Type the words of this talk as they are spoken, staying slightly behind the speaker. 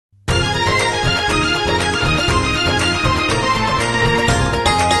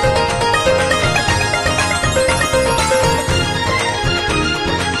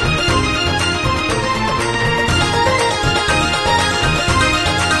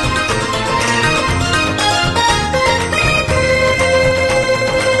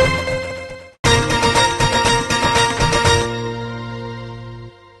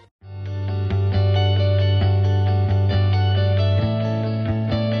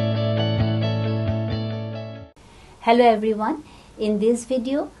Hello everyone, in this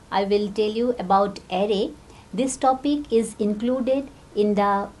video I will tell you about array. This topic is included in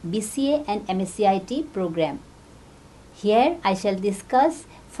the BCA and M.Sc program. Here I shall discuss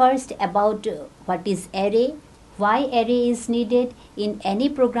first about what is array, why array is needed in any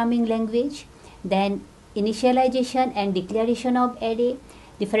programming language, then initialization and declaration of array,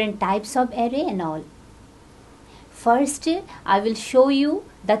 different types of array and all. First I will show you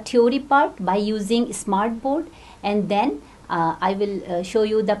the theory part by using smartboard, and then I will show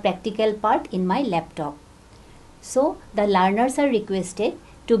you the practical part in my laptop. So the learners are requested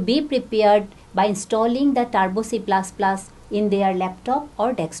to be prepared by installing the Turbo C++ in their laptop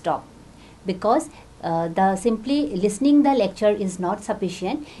or desktop, because the simply listening the lecture is not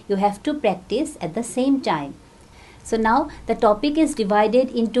sufficient. You have to practice at the same time. So now the topic is divided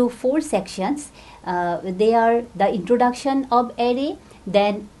into 4 sections. They are the introduction of array,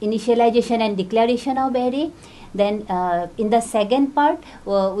 then initialization and declaration of array. Then in the second part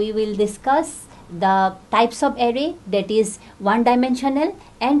we will discuss the types of array, that is one-dimensional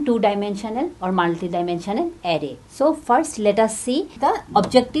and two-dimensional or multi-dimensional array. So first let us see the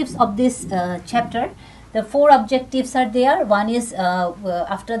objectives of this chapter. The 4 objectives are there. One is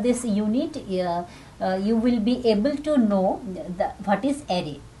after this unit you will be able to know what is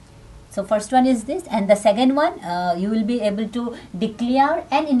array. So first one is this, and the second one you will be able to declare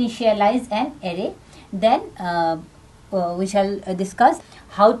and initialize an array. Then we shall discuss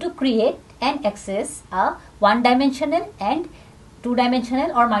how to create and access a one-dimensional and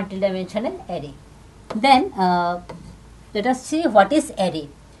two-dimensional or multi-dimensional array. Then let us see what is array.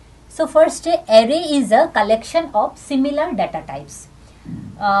 So first, array is a collection of similar data types.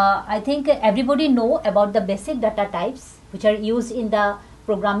 I think everybody know about the basic data types which are used in the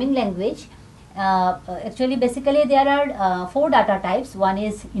programming language. Actually basically there are 4 data types. One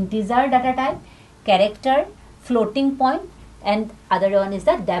is integer data type, character, floating point, and other one is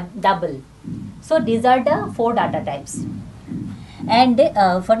the double. So these are the 4 data types. And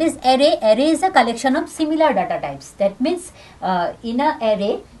what is array? Array is a collection of similar data types. That means in a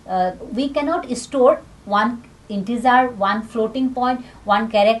array we cannot store one integer, one floating point, one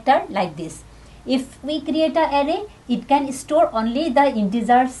character like this. If we create an array, it can store only the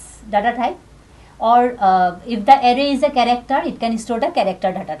integers data type, or if the array is a character, it can store the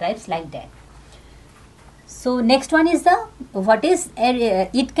character data types like that. So next one is the what is array.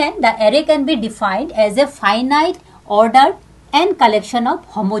 The array can be defined as a finite, ordered and collection of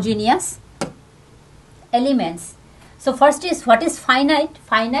homogeneous elements. So first is what is finite.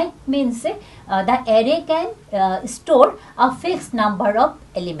 Finite means the array can store a fixed number of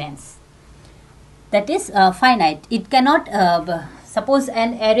elements. That is finite. It cannot suppose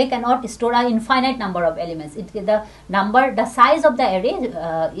an array cannot store an infinite number of elements. The size of the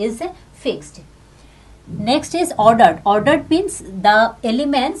array is fixed. Next is ordered. Ordered means the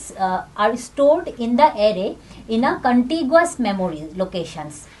elements are stored in the array in a contiguous memory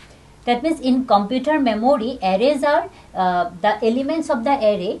locations. That means in computer memory, arrays are the elements of the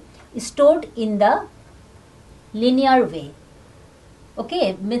array stored in the linear way.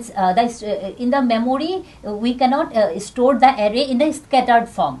 Okay, means in the memory we cannot store the array in the scattered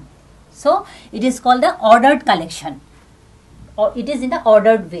form. So it is called the ordered collection, or it is in the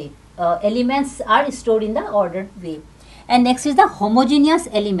ordered way. Elements are stored in the ordered way. And next is the homogeneous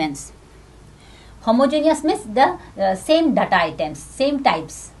elements. Homogeneous means the same data items, same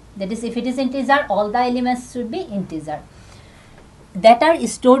types. That is, if it is integer, all the elements should be integer, that are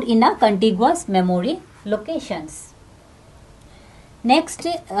stored in a contiguous memory locations. Next,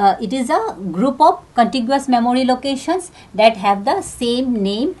 it is a group of contiguous memory locations that have the same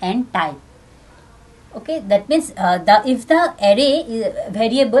name and type. Okay, that means if the array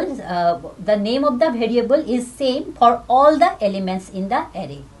variable, the name of the variable is same for all the elements in the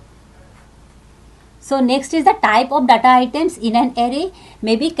array. So next is the type of data items in an array,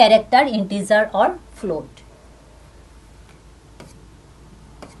 may be character, integer or float.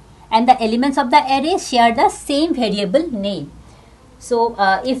 And the elements of the array share the same variable name. So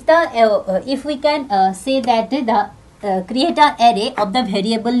if we can say that the create an array of the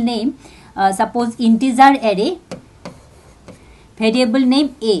variable name, suppose integer array, variable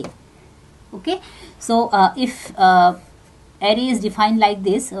name A. Okay, so if array is defined like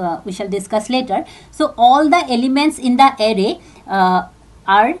this, we shall discuss later. So all the elements in the array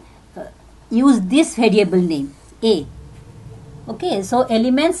are use this variable name A. Okay, so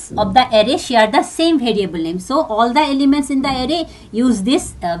elements of the array share the same variable name. So all the elements in the array use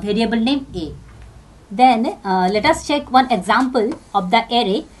this variable name A. Then let us check one example of the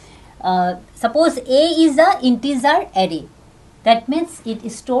array. Suppose A is a integer array. That means it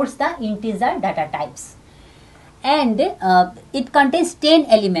stores the integer data types. and it contains 10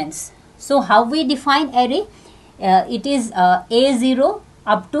 elements. So how we define array? It is A0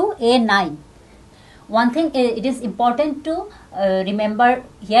 up to A9. One thing it is important to remember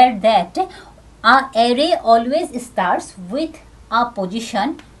here that our array always starts with a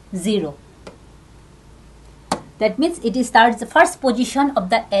position 0. That means it starts, the first position of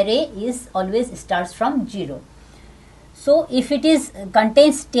the array is always starts from 0. So if it is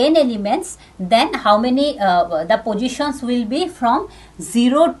contains 10 elements, then how many the positions will be from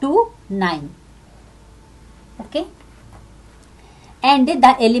 0 to 9. Okay. And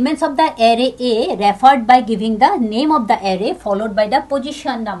the elements of the array A referred by giving the name of the array followed by the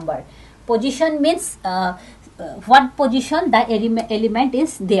position number. Position means what position the element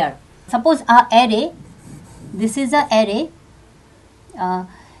is there. Suppose a array, this is a array,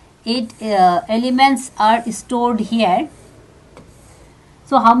 8 elements are stored here.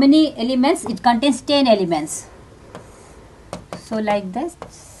 So how many elements? It contains 10 elements. So like this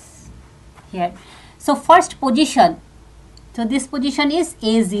here. So first position, so this position is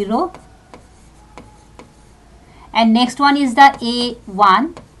A0 and next one is the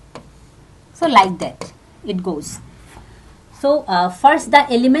A1. So like that it goes. So first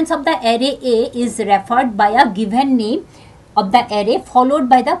the elements of the array A is referred by a given name of the array followed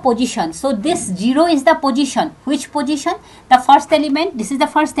by the position. So this 0 is the position. Which position? The first element. This is the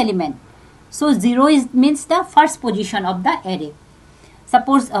first element. So 0 means the first position of the array.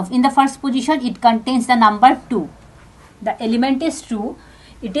 Suppose in the first position it contains the number 2. The element is 2.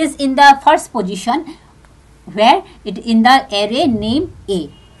 It is in the first position where it in the array name A.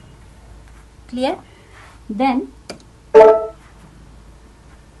 Clear? Then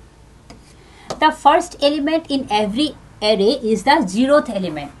the first element in every array is the 0th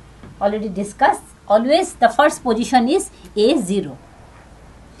element. Already discussed. Always the first position is A0.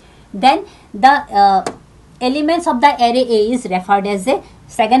 Then the elements of the array A is referred as a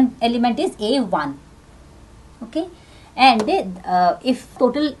second element is A1. Okay. And if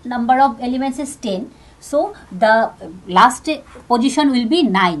total number of elements is 10, so the last position will be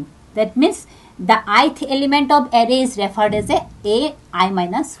 9. That means the ith element of array is referred as a I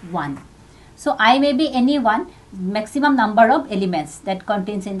minus 1. So I may be any one, maximum number of elements that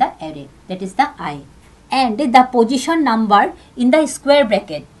contains in the array, that is the I. And the position number in the square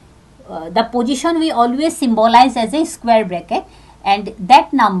bracket, the position we always symbolize as a square bracket, and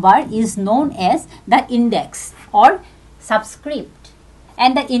that number is known as the index or subscript,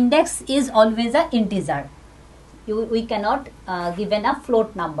 and the index is always a integer. We cannot given a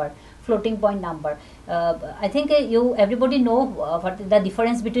float number, floating point number. I think everybody know what is the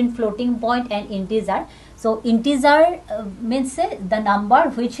difference between floating point and integer. So integer means the number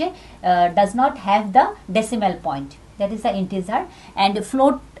which does not have the decimal point, that is the integer, and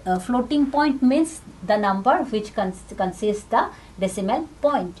floating point means the number which consists the decimal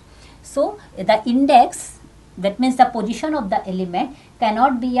point. So the index, that means the position of the element,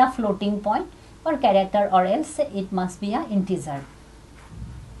 cannot be a floating point or character, or else it must be a integer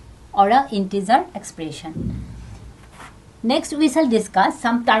or a integer expression. Next we shall discuss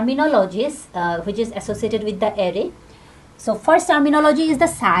some terminologies which is associated with the array. So first terminology is the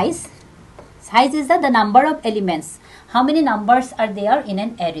size. Size is the number of elements. How many numbers are there in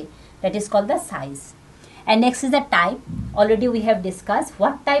an array? That is called the size. And next is the type. Already we have discussed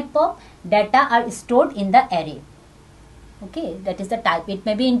what type of data are stored in the array. Okay, that is the type. It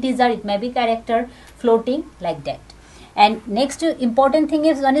may be integer, it may be character, floating, like that. And next important thing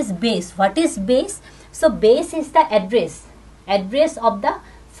is one is base. What is base? So base is the address of the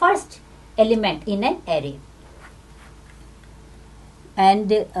first element in an array. And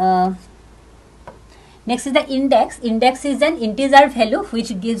next is the index. Index is an integer value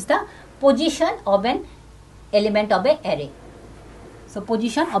which gives the position of an element of an array. So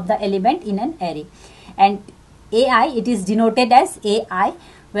position of the element in an array. And AI, it is denoted as AI,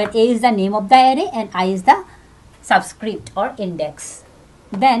 where A is the name of the array and I is the subscript or index.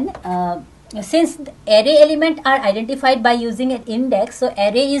 Then since the array element are identified by using an index, so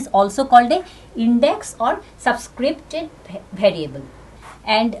array is also called a index or subscripted variable.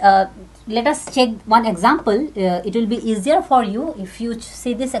 And let us check one example. It will be easier for you if you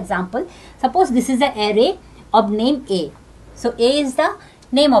see this example. Suppose this is an array of name A. So A is the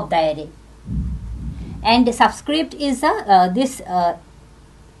name of the array, and the subscript is the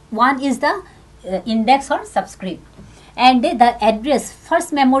one is the index or subscript, and the address,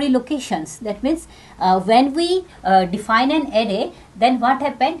 first memory locations. That means when we define an array, then what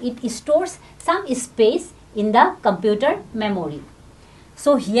happened? It stores some space in the computer memory.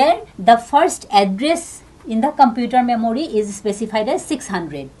 So here the first address in the computer memory is specified as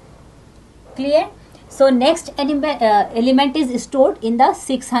 600. Clear? So next element is stored in the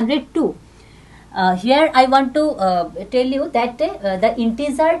 602. Here I want to tell you that the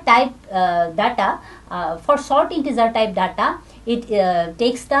integer type data, for short integer type data, it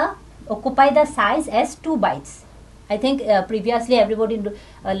takes the occupy the size as 2 bytes. I think previously everybody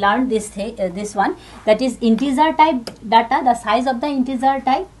learned this one, that is integer type data. The size of the integer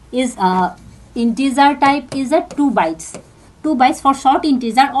type is a 2 bytes. 2 bytes for short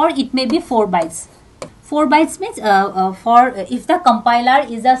integer, or it may be 4 bytes. 4 bytes means for if the compiler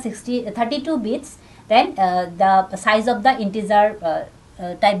is a 32 bits, then the size of the integer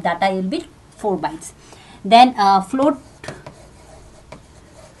type data will be 4 bytes. Then float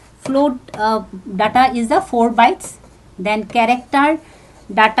data is a 4 bytes. Then character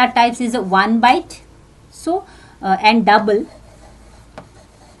data types is a 1 byte. So and double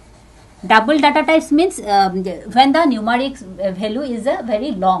data types means when the numeric value is a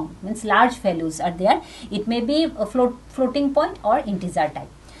very long, means large values are there, it may be a floating point or integer type.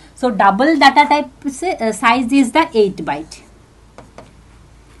 So double data type size is the 8 byte.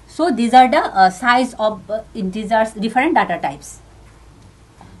 So these are the size of integers, different data types.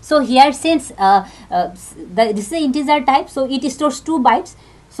 So here, since this is the integer type, so it stores 2 bytes.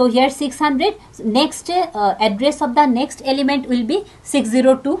 So here 600, next address of the next element will be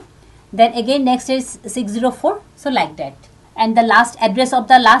 602. Then again next is 604, so like that. And the last address of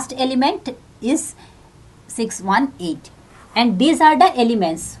the last element is 618. And these are the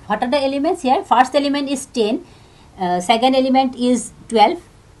elements. What are the elements here? First element is 10, second element is 12,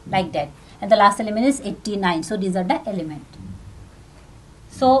 like that. And the last element is 89. So these are the elements.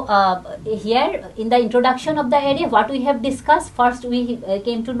 So here in the introduction of the array, what we have discussed, first we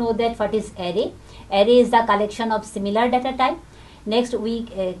came to know that what is array. Array is the collection of similar data type. Next we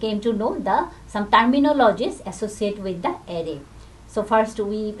came to know some terminologies associated with the array. So first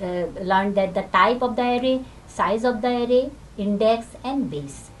we learned that the type of the array, size of the array, index and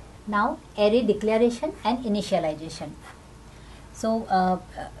base. Now array declaration and initialization. So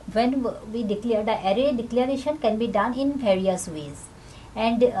when we declare, the array declaration can be done in various ways.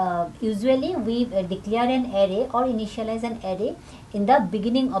 And usually we declare an array or initialize an array in the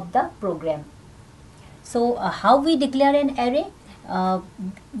beginning of the program. So how we declare an array? To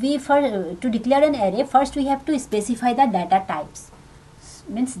declare an array, first we have to specify the data types,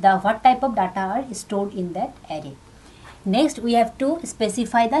 means what type of data are stored in that array. Next we have to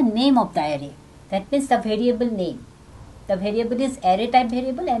specify the name of the array, that means the variable name. The variable is array type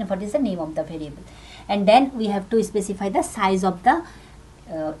variable, and what is the name of the variable. And then we have to specify the size of the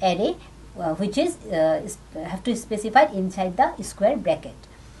array, which is have to specify inside the square bracket.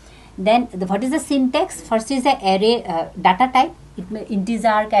 Then what is the syntax? First is the array data type, it may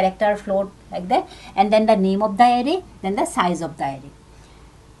integer, character, float, like that, and then the name of the array, then the size of the array,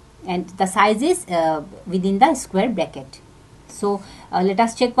 and the size is within the square bracket. So let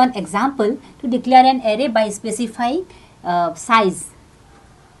us check one example to declare an array by specifying size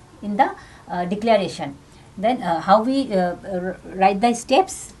in the declaration. Then how we write the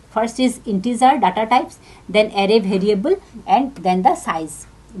steps? First is integer data types, then array variable, and then the size.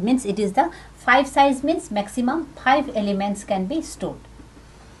 Means it is the 5 size, means maximum 5 elements can be stored.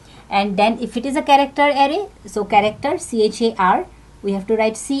 And then if it is a character array, so character char, we have to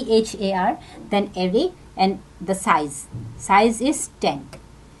write char, then array, and the size is 10.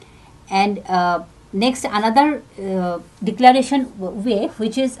 And next another declaration way,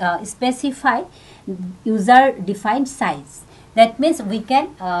 which is specify user defined size. That means we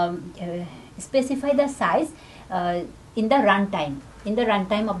can specify the size in the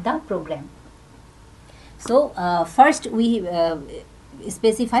runtime of the program. So first we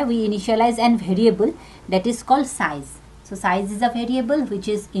specify, we initialize an variable that is called size. So size is a variable which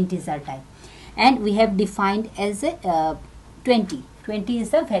is integer type, and we have defined as a 20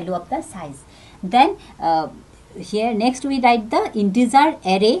 is the value of the size. Then here next we write the integer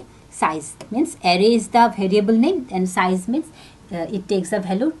array size, means array is the variable name and size means it takes the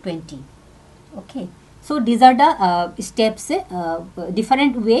value 20. Okay, so these are the steps,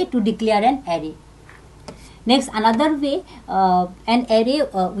 different way to declare an array. Next, another way, an array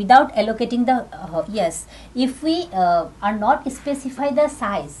without allocating the yes, if we are not specify the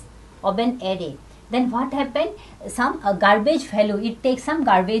size of an array, then what happen? Some garbage value, it takes some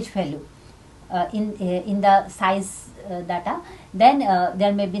garbage value in the size data, then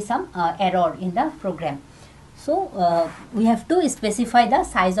there may be some error in the program. So we have to specify the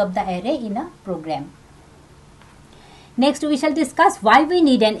size of the array in a program. Next we shall discuss why we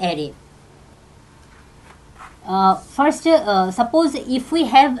need an array. First, suppose if we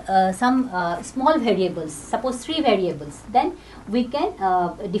have some small variables, suppose 3 variables, then we can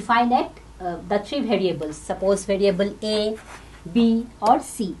define it the three variables. Suppose variable A, B or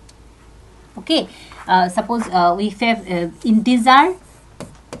C. Okay, suppose we have integer.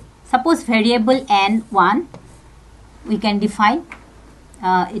 Suppose variable n1 we can define.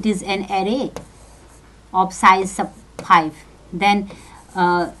 It is an array of size 5. Then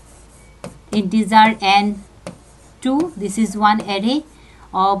integer n2, this is one array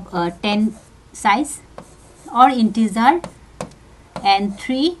of 10 size, or integer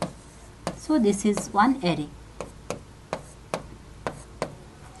n3, so this is one array.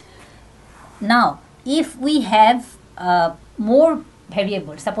 Now if we have more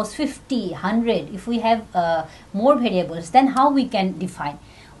variables, suppose 50, 100, if we have more variables, then how we can define?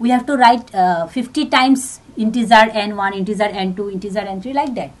 We have to write 50 times integer n1, integer n2, integer n3,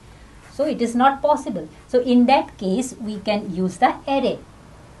 like that. So it is not possible. So in that case we can use the array.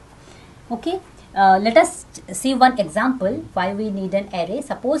 Okay, let us see one example why we need an array.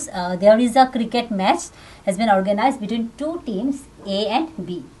 Suppose there is a cricket match has been organized between two teams A and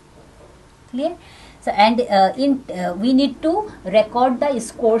B. Clear? So and we need to record the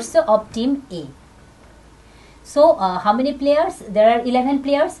scores of team A. So how many players? There are 11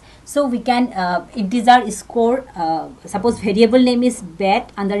 players. So we can integer score. Suppose variable name is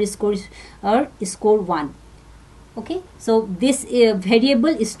bat underscore or score 1. Okay. So this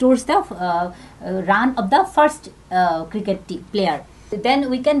variable stores the run of the first cricket player. Then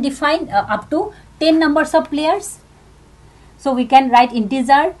we can define up to 10 numbers of players. So we can write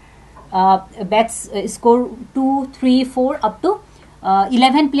integer bats score 2, 3, 4 up to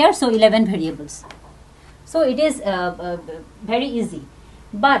 11 players. So 11 variables. So it is very easy.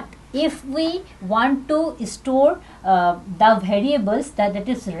 But if we want to store the variables that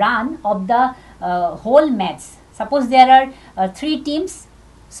is run of the whole match, suppose there are 3 teams.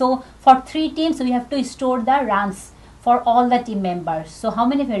 So for 3 teams we have to store the runs for all the team members. So how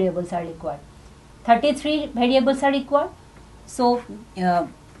many variables are required? 33 variables are required. So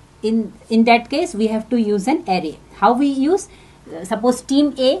in that case we have to use an array. How we use? Suppose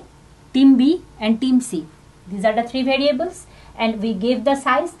team A, team B and team C. These are the 3 variables and we give the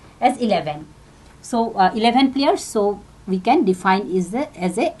size as 11. So 11 players, so we can define as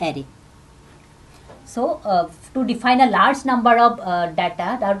a array. So to define a large number of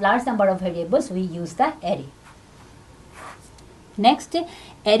data, a large number of variables, we use the array. Next,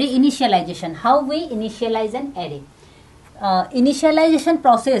 array initialization. How we initialize an array? Initialization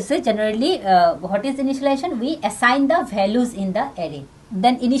process, generally what is initialization? We assign the values in the array.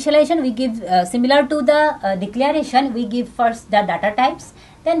 Then initialization we give similar to the declaration, we give first the data types,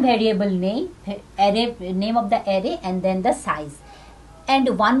 then variable name, array name of the array, and then the size.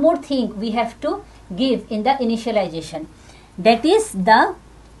 And one more thing we have to give in the initialization, that is the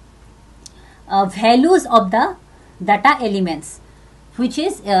values of the data elements, which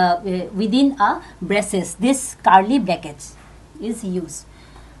is within a braces. This curly brackets is used.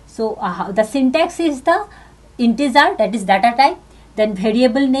 So the syntax is the integer, that is data type, then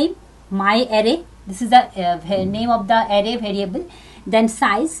variable name, my array, this is the name of the array variable, then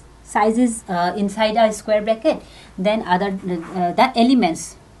size is inside a square bracket, then other the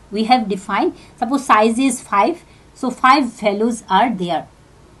elements we have defined. Suppose size is 5, so 5 values are there.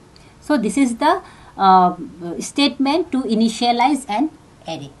 So this is the statement to initialize an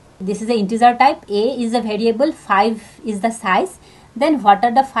array. This is the integer type, A is a variable, 5 is the size. Then what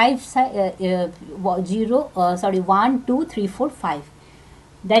are the 1, 2, 3, 4, 5.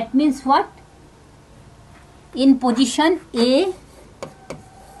 That means what? In position A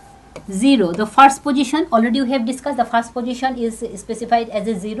 0, the first position already we have discussed, the first position is specified as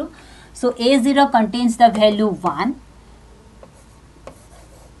a 0. So A0 contains the value 1,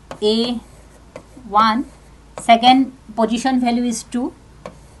 A1, second position value is 2.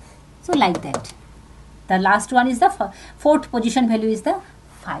 So like that. The last one is the fourth position value is the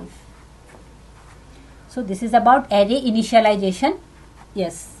 5. So this is about array initialization.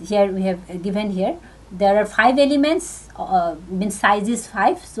 Yes, here we have given here. There are 5 elements, means size is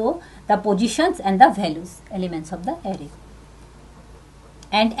 5. So the positions and the values, elements of the array.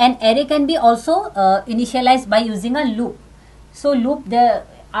 And an array can be also initialized by using a loop. So loop, there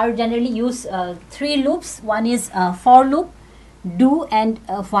are generally used 3 loops. One is for loop, do and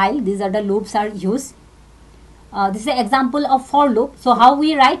while. These are the loops are used. This is an example of for loop. So how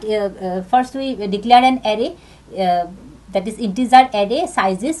we write? First we declare an array, that is integer array,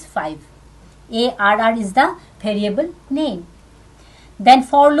 size is 5. ARR is the variable name. Then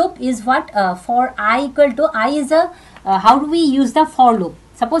for loop is what? For I equal to, I is a, how do we use the for loop?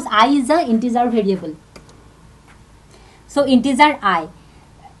 Suppose I is a integer variable. So integer I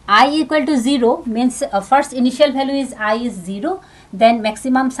equal to 0 means first initial value is I is 0. then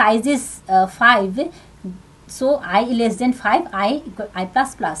maximum size is 5. So I less than 5, I equal I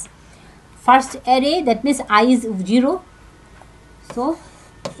plus plus. First array, that means I is 0. So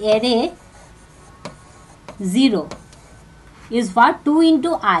array 0 is what? 2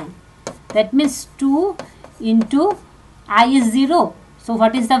 into I. That means 2 into I is 0. So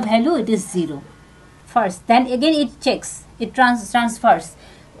what is the value? It is 0. First, then again it checks, it transfers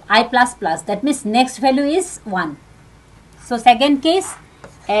I plus plus. That means next value is 1. So second case,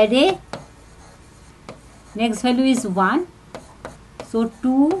 array next value is 1. So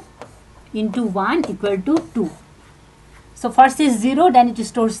 2 into 1 equal to 2. So first is 0, then it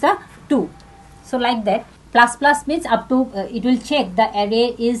stores the 2. So like that. Plus plus means up to it will check the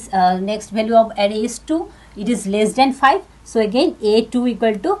array is next value of array is 2. It is less than 5. So again A2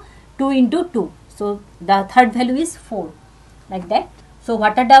 equal to 2 into 2. So the third value is 4. Like that. So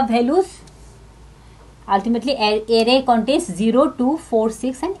what are the values? Ultimately array contains 0, 2, 4,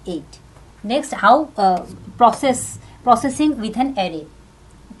 6 and 8. Next, how processing with an array.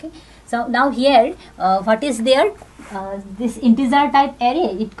 Okay. So now here what is there? This integer type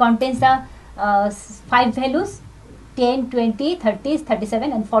array, it contains the 5 values 10, 20, 30,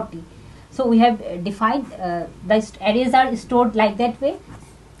 37 and 40. So we have defined the arrays are stored like that way.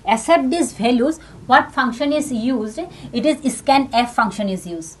 Accept these values, what function is used? It is scanf function is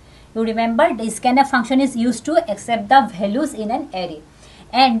used. You remember the scanf function is used to accept the values in an array,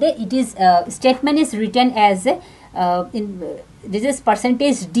 and it is statement is written as this is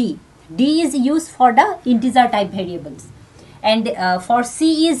percentage %d. D is used for the integer type variables, and for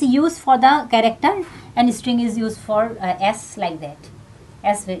C is used for the character, and string is used for S, like that.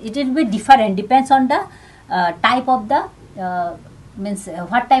 As it will be different, depends on the type of the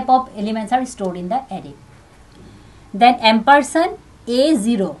what type of elements are stored in the array. Then ampersand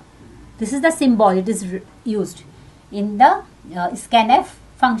A0, this is the symbol it is used in the scanf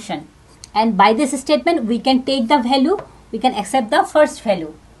function, and by this statement we can take the value, we can accept the first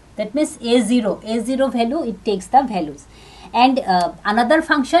value. That means A0 value, it takes the values. And another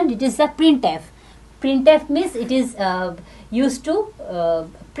function, it is the printf. Printf means it is used to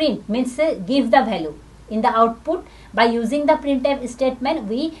print, means give the value in the output. By using the printf statement,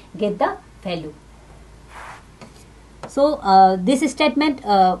 we get the value. So this statement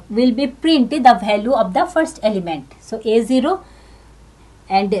will be printed the value of the first element. So A0,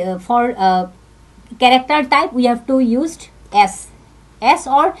 and for character type we have to use S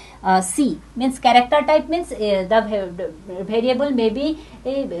or C, means character type means the variable may be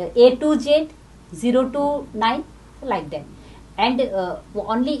A to Z, 0 to 9, like that, and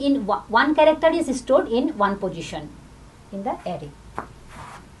only in one character is stored in one position in the array.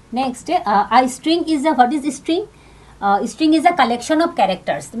 Next, a string is a, what is a string? String is a collection of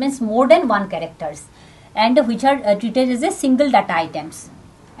characters, means more than one characters, and which are treated as a single data items.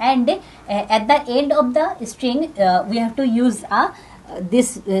 And at the end of the string we have to use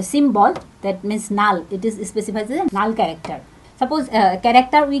this symbol, that means null. It is specified as a null character. Suppose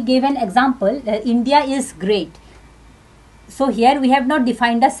character, we give an example, India is great. So here we have not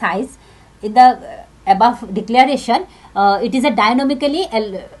defined the size. In the above declaration, it is a dynamic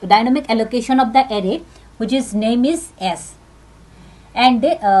allocation of the array, which is name is S. And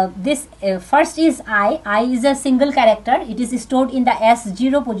this first is I is a single character, it is stored in the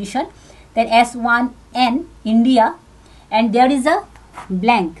S0 position, then S1 N India, and there is a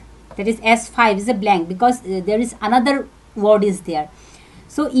blank, that is S5 is a blank because there is another word is there.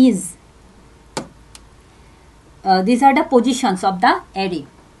 So is these are the positions of the array.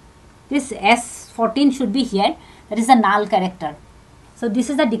 This S14 should be here, that is a null character. So this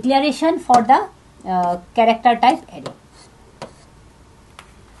is the declaration for the character type array.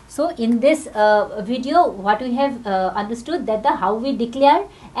 So in this video, what we have understood that how we declare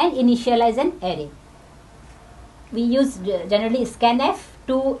and initialize an array. We use generally scanf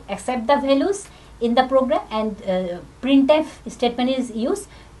to accept the values in the program, and printf statement is used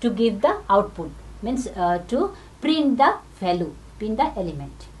to give the output, means to print the value, print the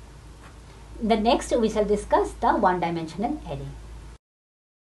element. In the next we shall discuss the one-dimensional array.